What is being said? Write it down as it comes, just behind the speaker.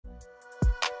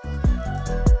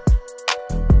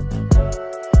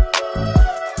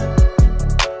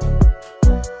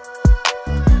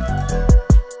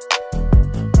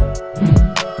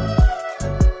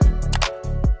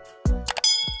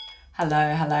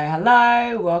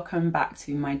Hello, welcome back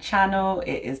to my channel.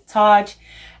 It is Taj,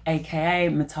 aka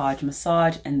MahTaj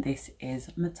Massage, and this is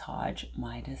MahTaj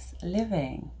Midas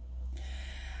Living.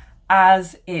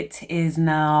 As it is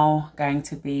now going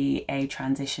to be a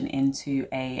transition into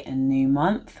a new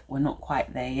month, we're not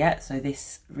quite there yet, so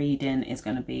this reading is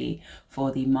going to be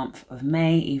for the month of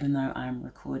May, even though I'm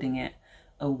recording it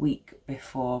a week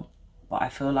before. But I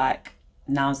feel like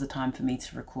now's the time for me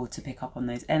to record to pick up on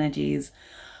those energies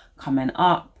coming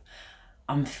up.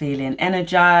 I'm feeling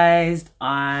energized.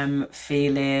 I'm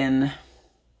feeling,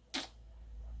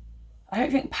 I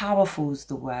don't think powerful's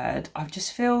the word. I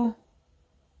feel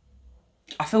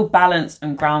balanced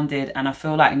and grounded, and I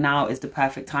feel like now is the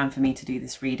perfect time for me to do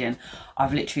this reading.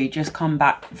 I've literally just come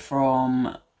back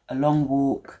from a long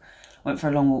walk, went for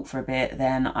a long walk for a bit,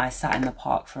 then I sat in the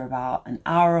park for about an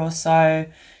hour or so,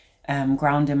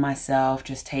 grounding myself,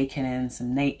 just taking in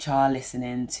some nature,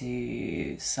 listening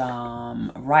to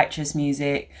some righteous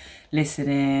music,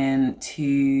 listening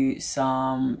to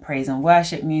some praise and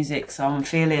worship music. So I'm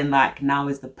feeling like now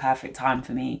is the perfect time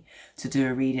for me to do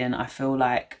a reading. I feel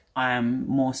like I am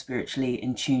more spiritually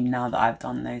in tune now that I've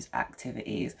done those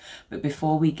activities. But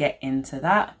before we get into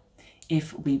that,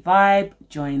 if we vibe,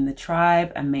 join the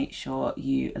tribe and make sure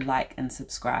you like and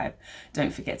subscribe.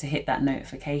 Don't forget to hit that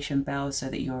notification bell so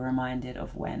that you're reminded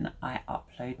of when I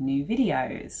upload new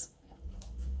videos.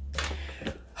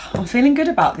 I'm feeling good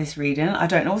about this reading. I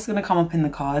don't know what's going to come up in the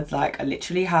cards. Like, I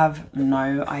literally have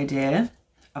no idea.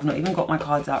 I've not even got my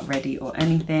cards out ready or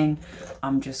anything.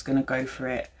 I'm just going to go for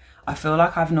it. I feel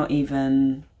like I've not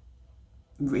even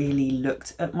really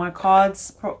looked at my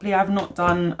cards properly. I've not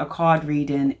done a card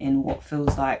reading in what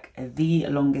feels like the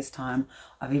longest time.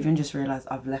 I've even just realized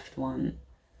I've left one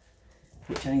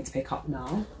which I need to pick up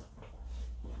now.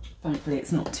 Thankfully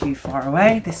it's not too far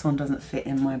away. This one doesn't fit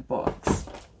in my box.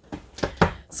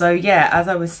 So yeah, as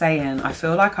I was saying, I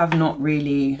feel like I've not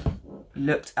really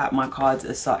looked at my cards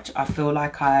as such. I feel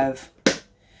like I've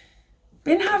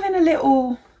been having a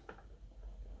little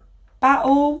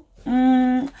battle.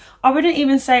 I wouldn't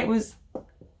even say it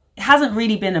hasn't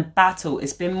really been a battle.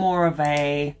 It's been more of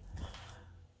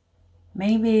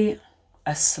maybe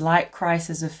a slight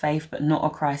crisis of faith, but not a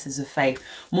crisis of faith.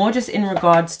 More just in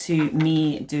regards to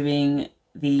me doing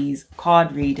these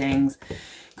card readings,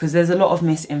 because there's a lot of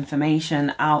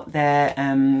misinformation out there.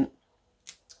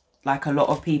 Like, a lot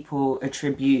of people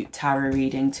attribute tarot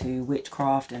reading to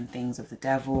witchcraft and things of the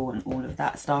devil and all of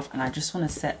that stuff. And I just want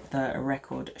to set the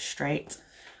record straight.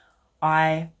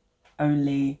 I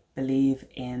only believe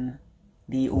in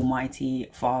the Almighty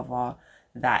Father,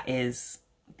 that is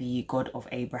the God of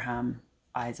Abraham,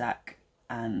 Isaac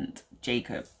and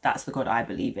Jacob. That's the God I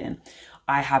believe in.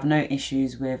 I have no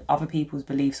issues with other people's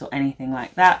beliefs or anything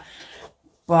like that,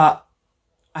 but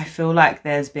I feel like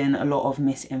there's been a lot of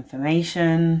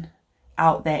misinformation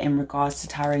out there in regards to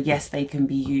tarot. Yes, they can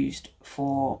be used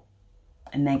for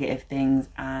negative things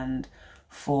and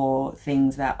for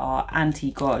things that are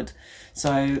anti-God.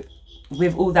 So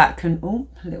with all that a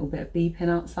little bit of beeping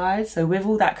outside. So with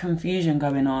all that confusion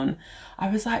going on, I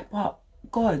was like, but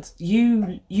God,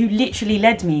 you literally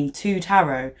led me to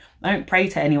tarot. I don't pray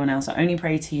to anyone else. I only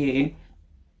pray to you.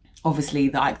 Obviously,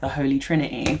 like the Holy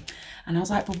Trinity. And I was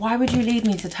like, but why would you lead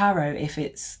me to tarot if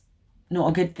it's not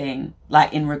a good thing?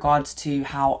 Like, in regards to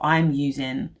how I'm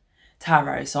using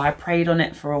tarot. So I prayed on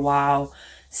it for a while,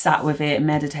 sat with it,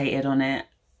 meditated on it,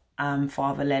 and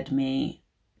Father led me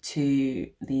to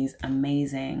these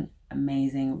amazing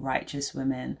righteous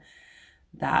women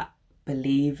that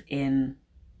believe in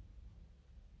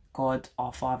God,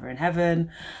 our Father in heaven,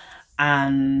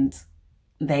 and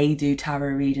they do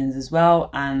tarot readings as well.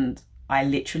 And I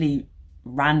literally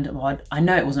I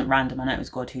know it wasn't random, I know it was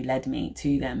God who led me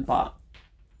to them, but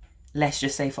let's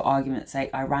just say for argument's sake,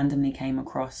 I randomly came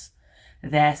across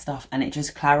their stuff and it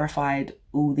just clarified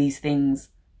all these things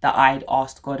that I'd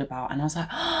asked God about. And I was like,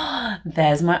 oh,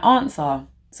 there's my answer.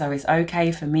 So it's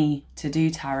okay for me to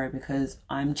do tarot because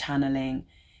I'm channeling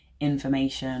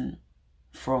information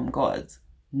from God,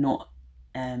 not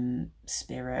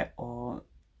spirit or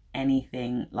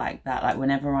anything like that. Like,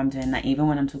 whenever I'm doing that, even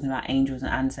when I'm talking about angels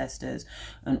and ancestors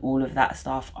and all of that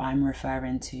stuff, I'm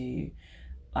referring to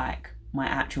like my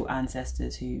actual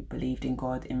ancestors who believed in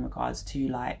God in regards to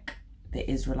like the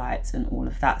Israelites and all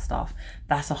of that stuff.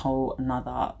 That's a whole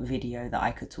another video that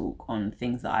I could talk on,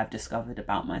 things that I've discovered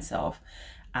about myself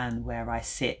and where I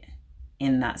sit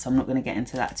in that. So I'm not going to get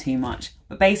into that too much,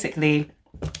 but basically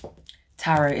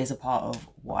tarot is a part of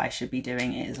what I should be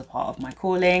doing. It is a part of my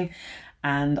calling,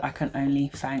 and I can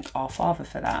only thank our Father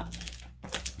for that.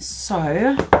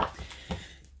 So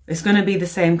it's going to be the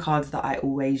same cards that I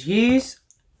always use.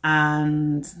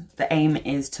 and the aim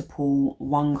is to pull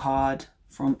one card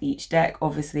from each deck.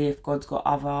 Obviously, if God's got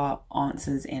other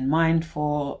answers in mind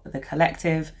for the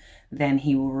collective, then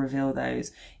he will reveal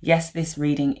those. Yes, this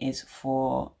reading is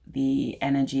for the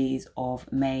energies of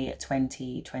May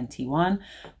 2021,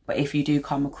 but if you do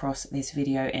come across this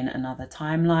video in another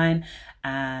timeline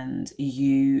and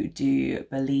you do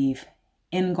believe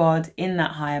in God, in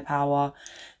that higher power,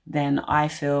 then I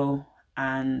feel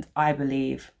and I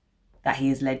believe that he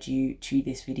has led you to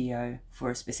this video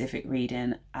for a specific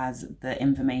reading, as the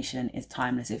information is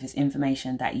timeless. If it's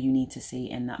information that you need to see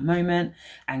in that moment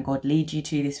and God leads you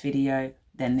to this video,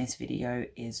 then this video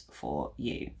is for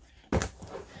you.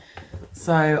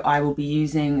 So I will be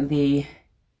using the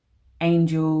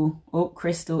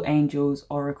Crystal Angels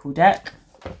Oracle deck.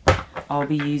 I'll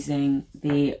be using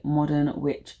the Modern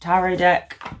Witch Tarot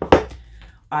deck.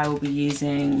 I will be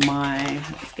using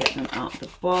let's get them out the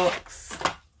box,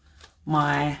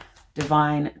 my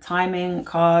Divine Timing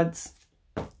cards,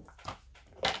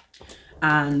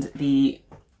 and the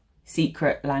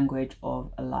Secret Language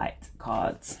of Light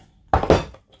cards.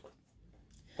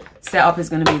 Setup is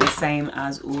going to be the same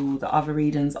as all the other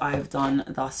readings I've done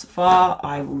thus far.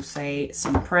 I will say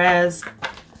some prayers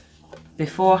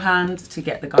beforehand to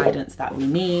get the guidance that we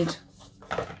need,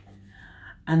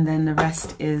 and then the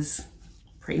rest is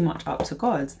pretty much up to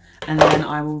God. And then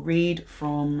I will read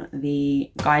from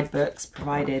the guidebooks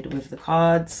provided with the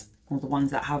cards, or the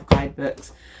ones that have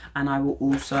guidebooks, and I will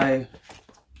also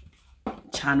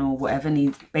channel whatever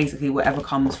needs, basically whatever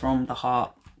comes from the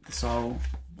heart, the soul,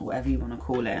 whatever you want to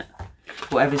call it,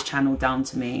 whatever's channeled down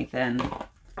to me, then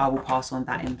I will pass on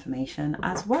that information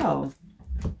as well.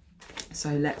 So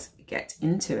let's get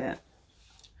into it.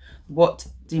 What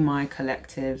do my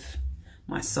collective,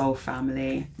 my soul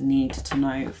family, need to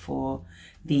know for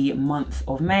the month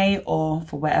of May, or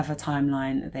for whatever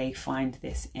timeline they find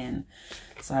this in?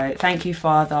 So thank you,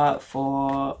 Father,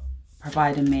 for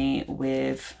providing me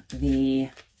with the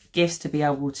gifts to be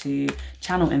able to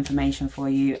channel information for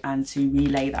you and to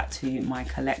relay that to my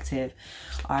collective.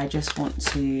 I just want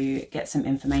to get some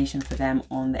information for them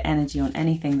on the energy, on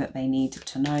anything that they need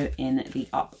to know in the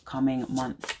upcoming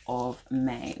month of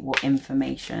May. What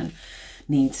information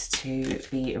needs to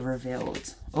be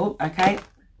revealed? Oh, okay,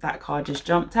 that card just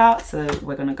jumped out, so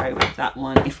we're going to go with that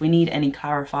one. If we need any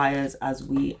clarifiers as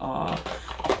we are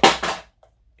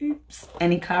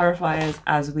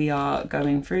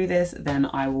going through this, then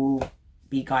I will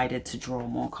be guided to draw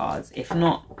more cards. If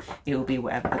not, it will be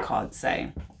whatever the cards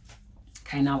say.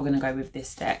 Okay, now we're going to go with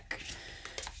this deck.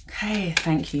 Okay,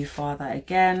 thank you, Father,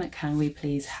 again. Can we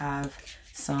please have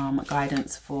some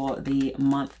guidance for the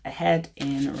month ahead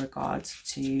in regards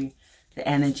to the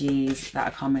energies that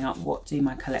are coming up? What do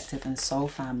my collective and soul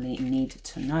family need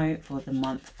to know for the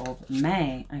month of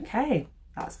May? Okay,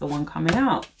 that's the one coming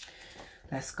out.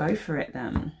 Let's go for it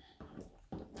then.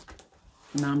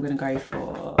 Now I'm going to go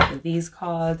for these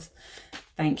cards.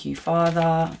 Thank you,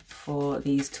 Father, for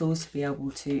these tools to be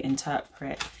able to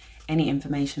interpret any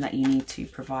information that you need to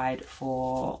provide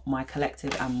for my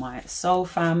collective and my soul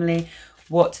family.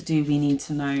 What do we need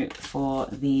to know for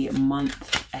the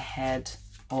month ahead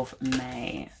of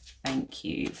May? Thank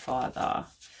you, Father.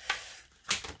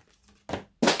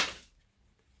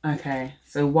 Okay,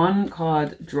 so one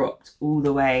card dropped all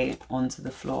the way onto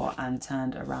the floor and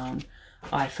turned around.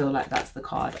 I feel like that's the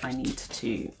card I need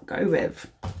to go with.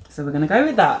 So we're going to go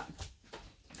with that.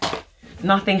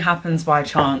 Nothing happens by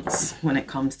chance when it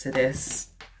comes to this.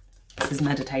 This is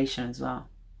meditation as well,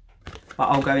 but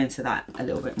I'll go into that a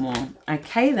little bit more.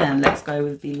 Okay then, let's go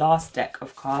with the last deck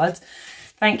of cards.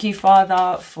 Thank you,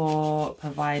 Father, for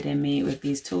providing me with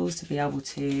these tools to be able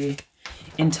to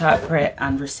interpret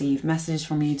and receive messages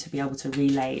from you, to be able to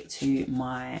relay to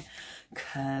my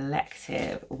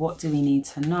collective. What do we need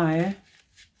to know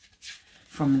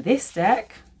from this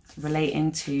deck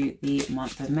relating to the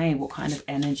month of May? What kind of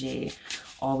energy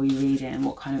are we reading?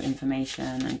 What kind of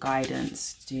information and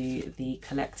guidance do the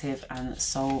collective and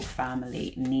soul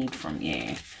family need from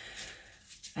you?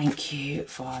 Thank you,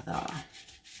 Father.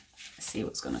 Let's see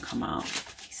what's going to come out.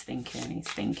 He's thinking, he's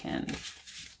thinking.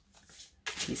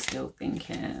 He's still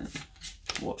thinking.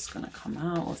 What's going to come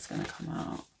out? What's going to come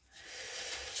out?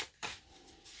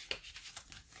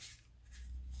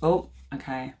 Oh,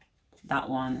 okay. That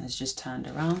one has just turned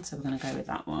around, so we're going to go with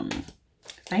that one.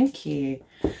 Thank you.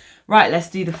 Right, let's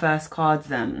do the first cards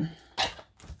then.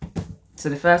 So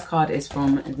the first card is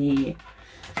from the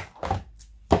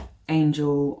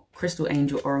Crystal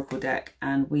Angel Oracle deck,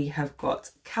 and we have got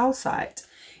Calcite.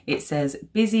 It says,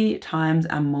 busy times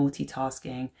and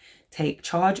multitasking. Take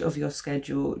charge of your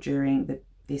schedule during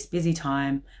this busy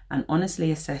time and honestly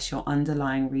assess your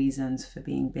underlying reasons for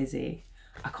being busy.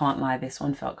 I can't lie, this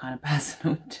one felt kind of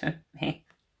personal to me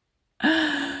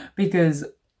because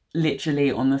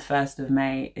literally on the 1st of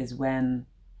May is when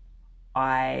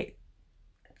I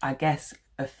guess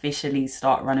officially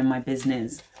start running my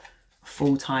business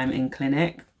full-time in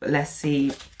clinic. But let's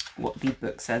see what the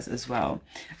book says as well,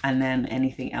 and then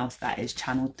anything else that is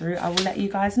channeled through, I will let you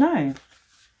guys know.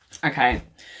 Okay,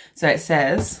 so it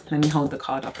says, let me hold the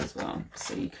card up as well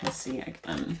so you can see it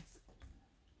again.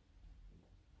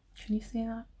 Can you see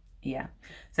that? Yeah.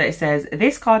 So it says,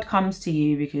 this card comes to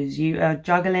you because you are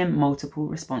juggling multiple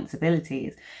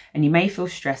responsibilities and you may feel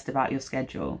stressed about your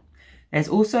schedule. There's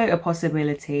also a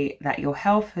possibility that your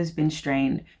health has been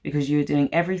strained because you're doing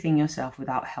everything yourself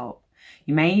without help.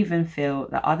 You may even feel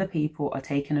that other people are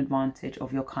taking advantage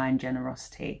of your kind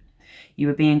generosity. You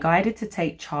are being guided to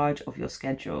take charge of your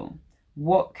schedule.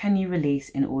 What can you release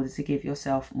in order to give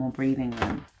yourself more breathing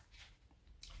room?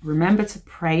 Remember to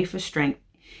pray for strength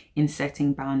in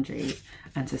setting boundaries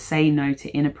and to say no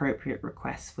to inappropriate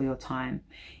requests for your time.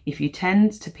 If you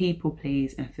tend to people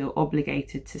please and feel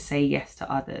obligated to say yes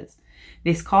to others,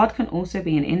 this card can also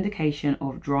be an indication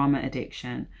of drama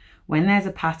addiction. When there's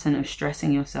a pattern of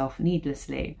stressing yourself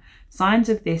needlessly, signs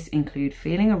of this include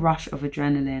feeling a rush of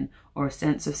adrenaline or a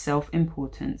sense of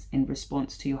self-importance in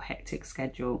response to your hectic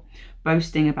schedule,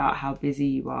 boasting about how busy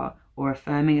you are, or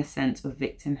affirming a sense of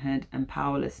victimhood and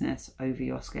powerlessness over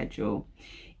your schedule.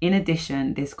 In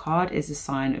addition, this card is a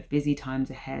sign of busy times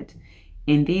ahead.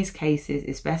 In these cases,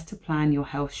 it's best to plan your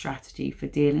health strategy for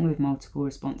dealing with multiple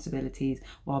responsibilities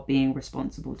while being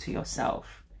responsible to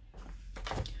yourself.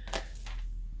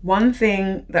 One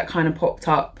thing that kind of popped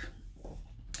up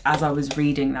as I was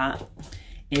reading that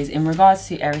is in regards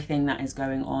to everything that is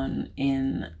going on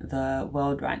in the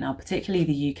world right now, particularly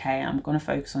the UK. I'm going to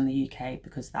focus on the UK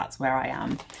because that's where I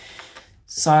am.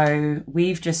 So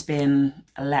we've just been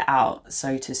let out,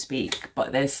 so to speak,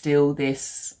 but there's still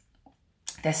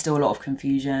a lot of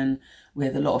confusion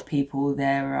with a lot of people.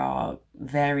 There are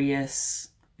various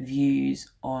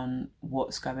views on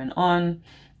what's going on.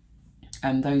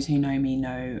 Those who know me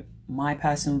know my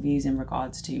personal views in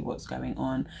regards to what's going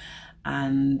on,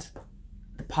 and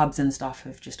the pubs and stuff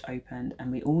have just opened,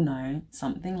 and we all know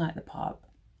something like the pub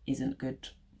isn't good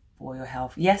for your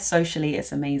health. Yes, socially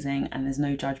it's amazing and there's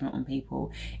no judgment on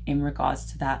people in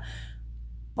regards to that,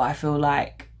 but I feel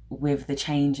like with the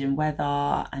change in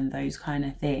weather and those kind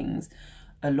of things,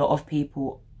 a lot of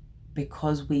people,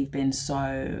 because we've been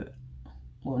so,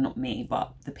 well, not me,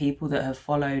 but the people that have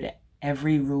followed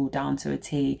every rule down to a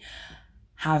T,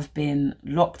 have been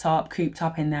locked up, cooped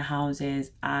up in their houses,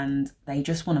 and they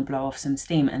just want to blow off some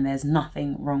steam, and there's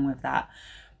nothing wrong with that.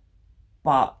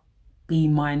 But be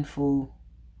mindful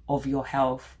of your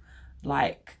health.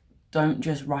 Like, don't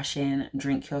just rush in and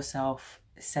drink yourself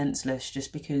senseless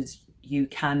just because you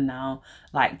can now.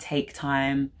 Like, take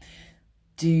time,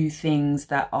 do things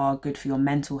that are good for your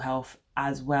mental health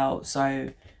as well.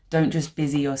 So don't just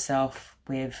busy yourself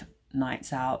with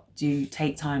nights out. Do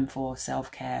take time for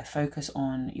self-care, focus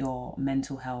on your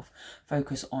mental health,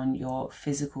 focus on your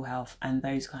physical health and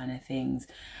those kind of things.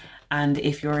 And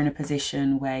if you're in a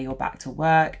position where you're back to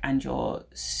work and you're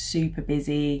super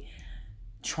busy,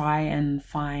 try and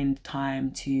find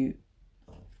time to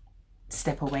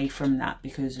step away from that,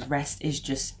 because rest is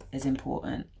just as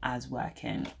important as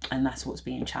working, and that's what's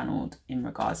being channeled in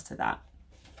regards to that.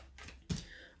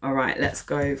 All right, let's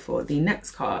go for the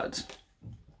next card.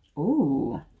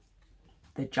 Ooh,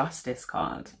 the Justice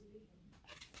card.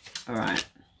 All right.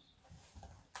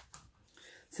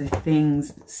 So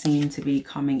things seem to be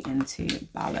coming into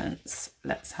balance.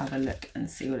 Let's have a look and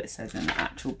see what it says in the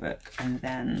actual book, and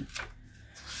then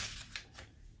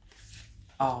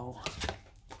I'll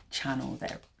channel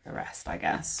the rest, I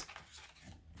guess.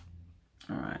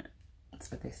 All right.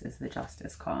 So this is the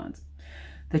Justice card.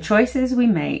 The choices we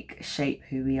make shape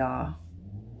who we are.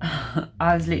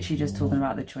 I was literally just talking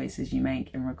about the choices you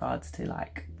make in regards to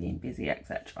like being busy,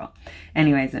 etc.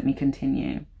 Anyways, let me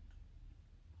continue.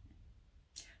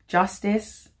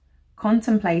 Justice,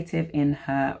 contemplative in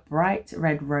her bright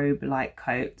red robe-like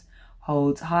coat,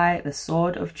 holds high the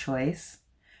sword of choice.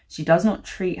 She does not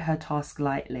treat her task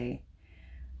lightly,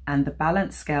 and the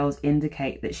balanced scales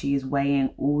indicate that she is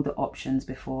weighing all the options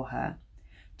before her.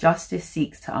 Justice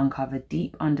seeks to uncover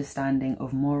deep understanding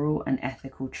of moral and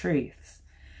ethical truths.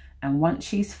 And once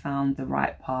she's found the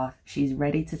right path, she's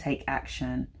ready to take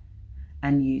action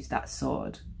and use that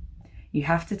sword. You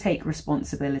have to take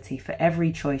responsibility for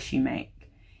every choice you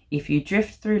make. If you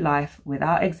drift through life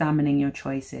without examining your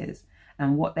choices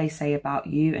and what they say about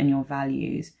you and your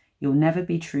values, you'll never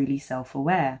be truly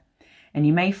self-aware. and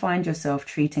you may find yourself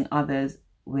treating others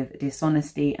with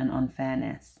dishonesty and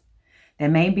unfairness. There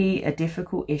may be a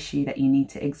difficult issue that you need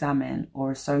to examine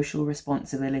or a social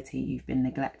responsibility you've been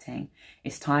neglecting.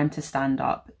 It's time to stand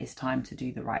up. It's time to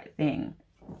do the right thing.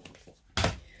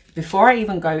 Before I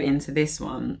even go into this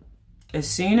one, as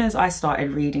soon as I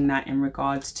started reading that in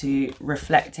regards to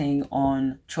reflecting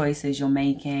on choices you're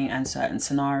making and certain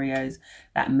scenarios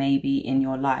that may be in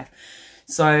your life.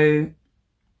 So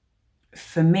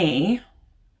for me,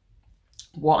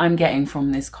 what I'm getting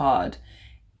from this card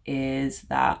is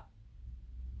that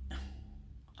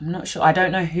I'm not sure, I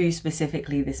don't know who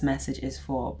specifically this message is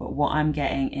for, but what I'm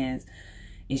getting is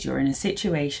you're in a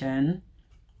situation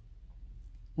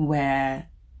where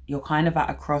you're kind of at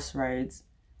a crossroads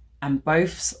and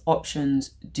both options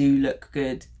do look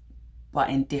good,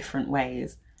 but in different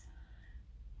ways.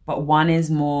 But one is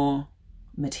more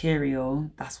material,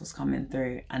 that's what's coming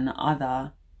through, and the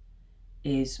other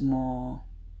is more,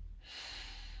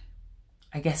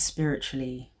 I guess,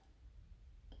 spiritually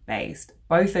based.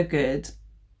 Both are good,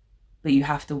 but you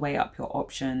have to weigh up your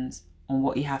options on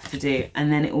what you have to do.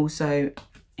 And then it also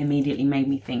immediately made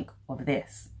me think of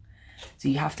this. So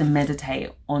you have to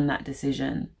meditate on that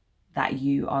decision that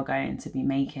you are going to be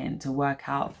making to work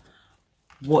out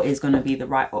what is going to be the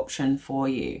right option for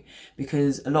you.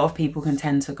 Because a lot of people can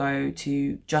tend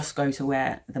to just go to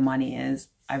where the money is.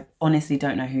 I honestly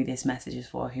don't know who this message is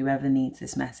for, whoever needs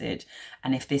this message.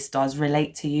 And if this does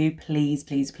relate to you, please,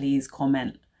 please, please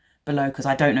comment below, because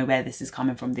I don't know where this is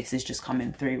coming from. This is just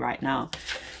coming through right now.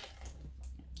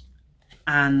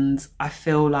 And I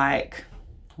feel like,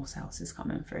 what else is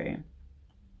coming through?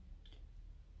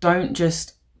 Don't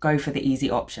just go for the easy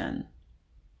option,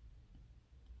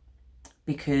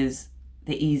 because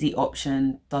the easy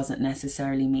option doesn't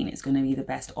necessarily mean it's going to be the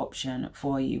best option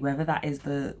for you. Whether that is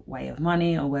the way of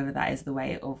money or whether that is the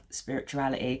way of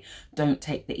spirituality, don't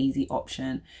take the easy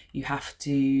option. You have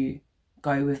to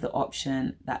go with the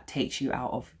option that takes you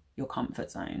out of your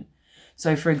comfort zone.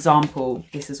 So for example,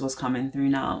 this is what's coming through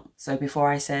now. So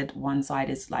before I said one side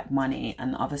is like money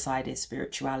and the other side is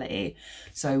spirituality.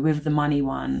 So with the money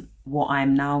one, what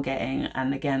I'm now getting,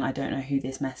 and again, I don't know who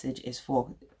this message is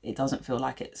for. It doesn't feel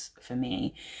like it's for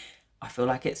me. I feel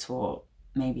like it's for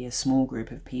maybe a small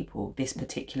group of people, this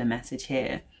particular message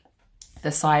here.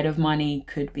 The side of money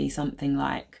could be something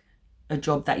like a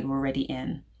job that you're already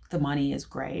in. The money is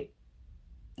great.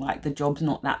 Like the job's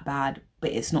not that bad,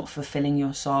 but it's not fulfilling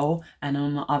your soul. And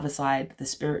on the other side, the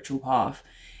spiritual path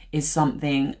is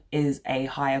a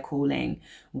higher calling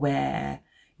where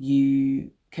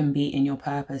you can be in your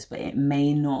purpose, but it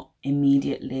may not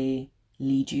immediately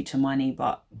lead you to money,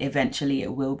 but eventually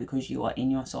it will, because you are in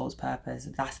your soul's purpose.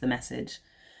 That's the message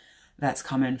that's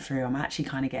coming through. I'm actually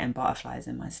kind of getting butterflies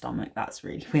in my stomach. That's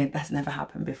really weird. That's never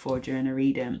happened before during a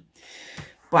reading.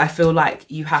 But I feel like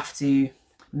you have to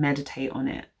meditate on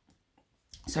it.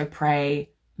 So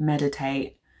pray,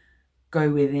 meditate, go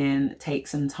within, take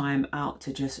some time out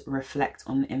to just reflect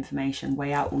on the information,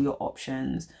 weigh out all your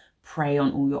options, pray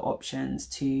on all your options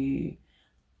to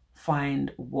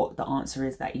find what the answer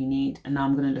is that you need. And now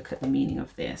I'm going to look at the meaning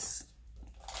of this.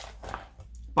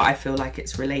 But I feel like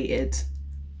it's related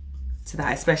to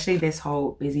that, especially this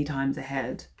whole busy times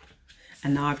ahead.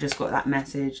 And now I've just got that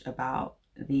message about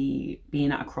the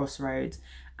being at a crossroads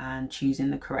and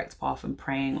choosing the correct path and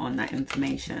praying on that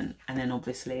information. And then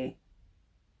obviously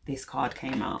this card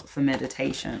came out for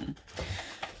meditation.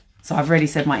 So I've already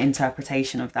said my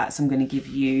interpretation of that. So I'm going to give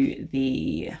you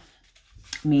the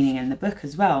meaning in the book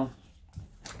as well.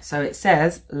 So it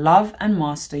says, love and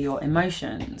master your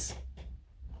emotions.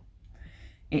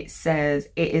 It says,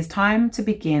 it is time to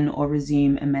begin or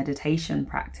resume a meditation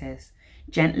practice.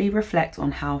 Gently reflect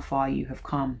on how far you have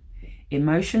come.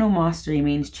 Emotional mastery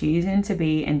means choosing to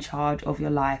be in charge of your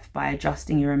life by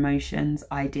adjusting your emotions,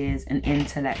 ideas, and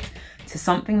intellect to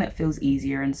something that feels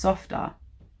easier and softer.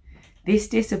 This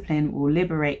discipline will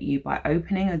liberate you by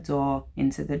opening a door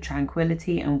into the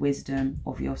tranquility and wisdom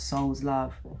of your soul's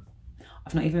love.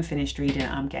 I've not even finished reading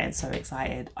it. I'm getting so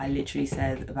excited. I literally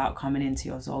said about coming into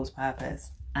your soul's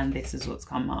purpose, and this is what's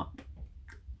come up.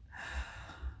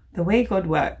 The way God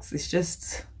works, it's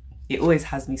just, it always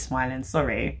has me smiling.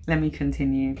 Sorry, let me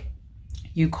continue.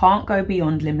 You can't go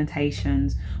beyond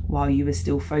limitations while you are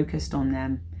still focused on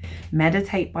them.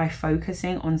 Meditate by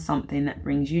focusing on something that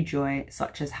brings you joy,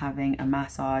 such as having a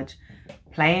massage,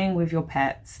 playing with your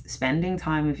pets, spending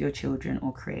time with your children,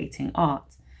 or creating art.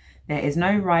 There is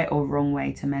no right or wrong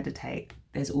way to meditate.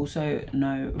 There's also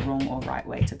no wrong or right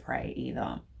way to pray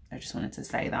either. I just wanted to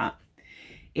say that.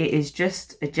 It is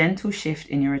just a gentle shift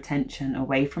in your attention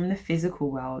away from the physical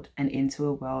world and into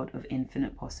a world of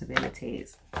infinite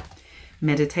possibilities.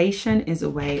 Meditation is a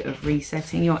way of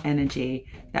resetting your energy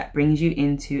that brings you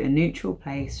into a neutral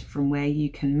place from where you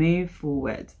can move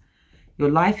forward. Your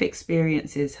life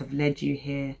experiences have led you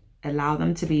here. Allow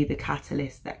them to be the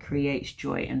catalyst that creates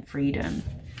joy and freedom.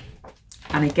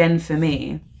 And again, for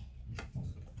me,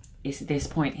 it's this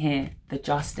point here, the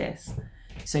justice.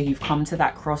 So you've come to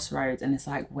that crossroads and it's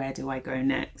like, where do I go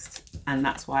next? And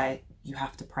that's why you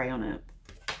have to pray on it.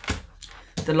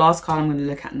 The last card I'm going to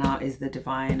look at now is the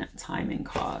Divine Timing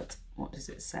card. What does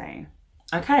it say?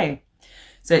 Okay,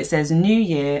 so it says, New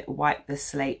Year, wipe the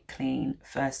slate clean,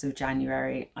 1st of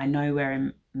January. I know we're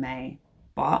in May,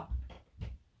 but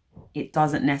it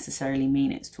doesn't necessarily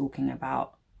mean it's talking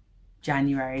about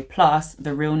January. Plus,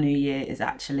 the real New Year is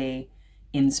actually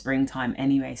in springtime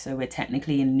anyway. So we're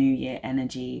technically in New Year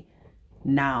energy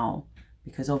now,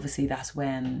 because obviously that's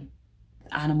when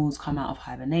animals come out of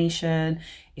hibernation.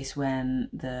 It's when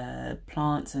the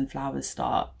plants and flowers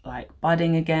start like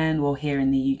budding again. Well, here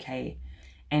in the UK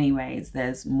anyways,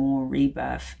 there's more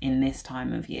rebirth in this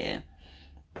time of year.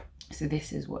 So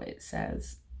this is what it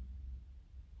says.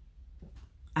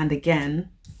 And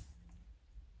again,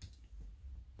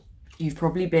 you've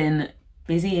probably been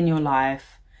busy in your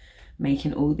life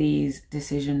making all these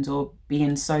decisions, or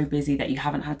being so busy that you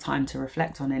haven't had time to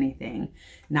reflect on anything.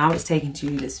 Now it's taken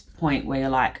to this point where you're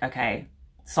like, okay,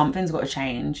 something's got to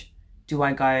change. Do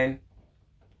I go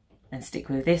and stick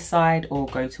with this side, or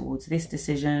go towards this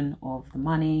decision of the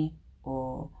money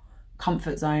or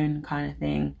comfort zone kind of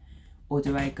thing? Or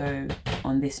do I go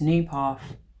on this new path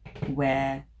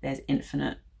where there's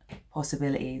infinite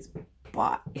possibilities,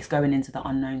 but it's going into the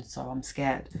unknown, so I'm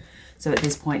scared. So at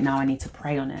this point now I need to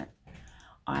pray on it.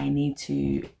 I need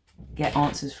to get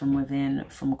answers from within,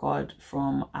 from God,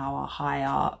 from our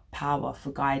higher power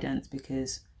for guidance,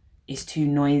 because it's too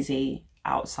noisy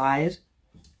outside.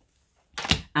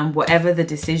 And whatever the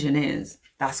decision is,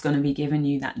 that's going to be giving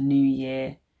you that New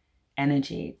Year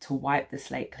energy to wipe the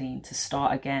slate clean, to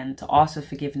start again, to ask for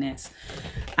forgiveness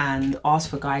and ask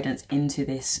for guidance into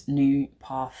this new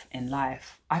path in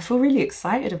life. I feel really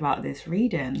excited about this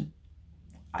reading.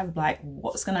 I'm like,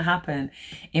 what's going to happen?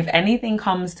 If anything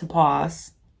comes to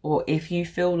pass, or if you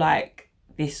feel like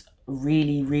this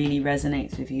really, really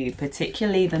resonates with you,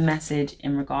 particularly the message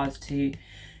in regards to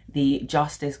the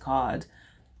Justice card,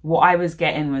 what I was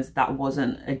getting was that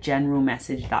wasn't a general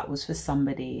message, that was for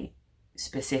somebody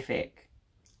specific.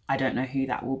 I don't know who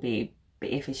that will be, but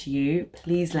if it's you,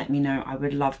 please let me know. I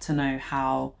would love to know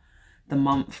how the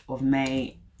month of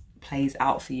May plays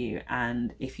out for you,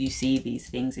 and if you see these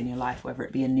things in your life, whether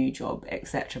it be a new job,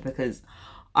 etc., because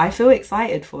I feel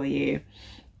excited for you.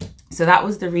 So that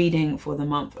was the reading for the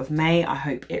month of May. I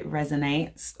hope it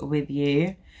resonates with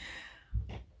you.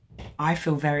 I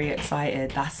feel very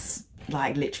excited. That's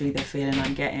like literally the feeling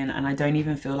I'm getting, and I don't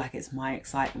even feel like it's my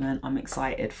excitement. I'm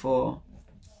excited for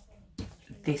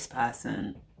this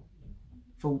person,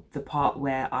 for the part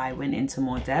where I went into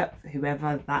more depth.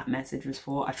 Whoever that message was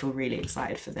for, I feel really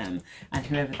excited for them, and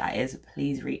whoever that is,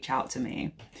 please reach out to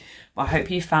me. But I hope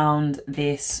you found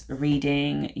this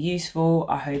reading useful.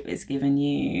 I hope it's given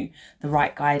you the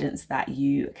right guidance that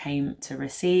you came to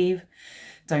receive.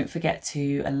 Don't forget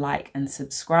to like and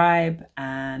subscribe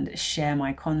and share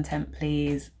my content,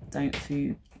 please. Don't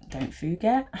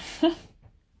forget.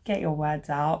 Get your words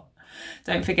out.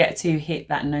 Don't forget to hit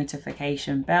that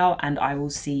notification bell, and I will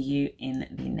see you in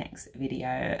the next video.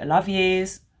 I love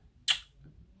yous.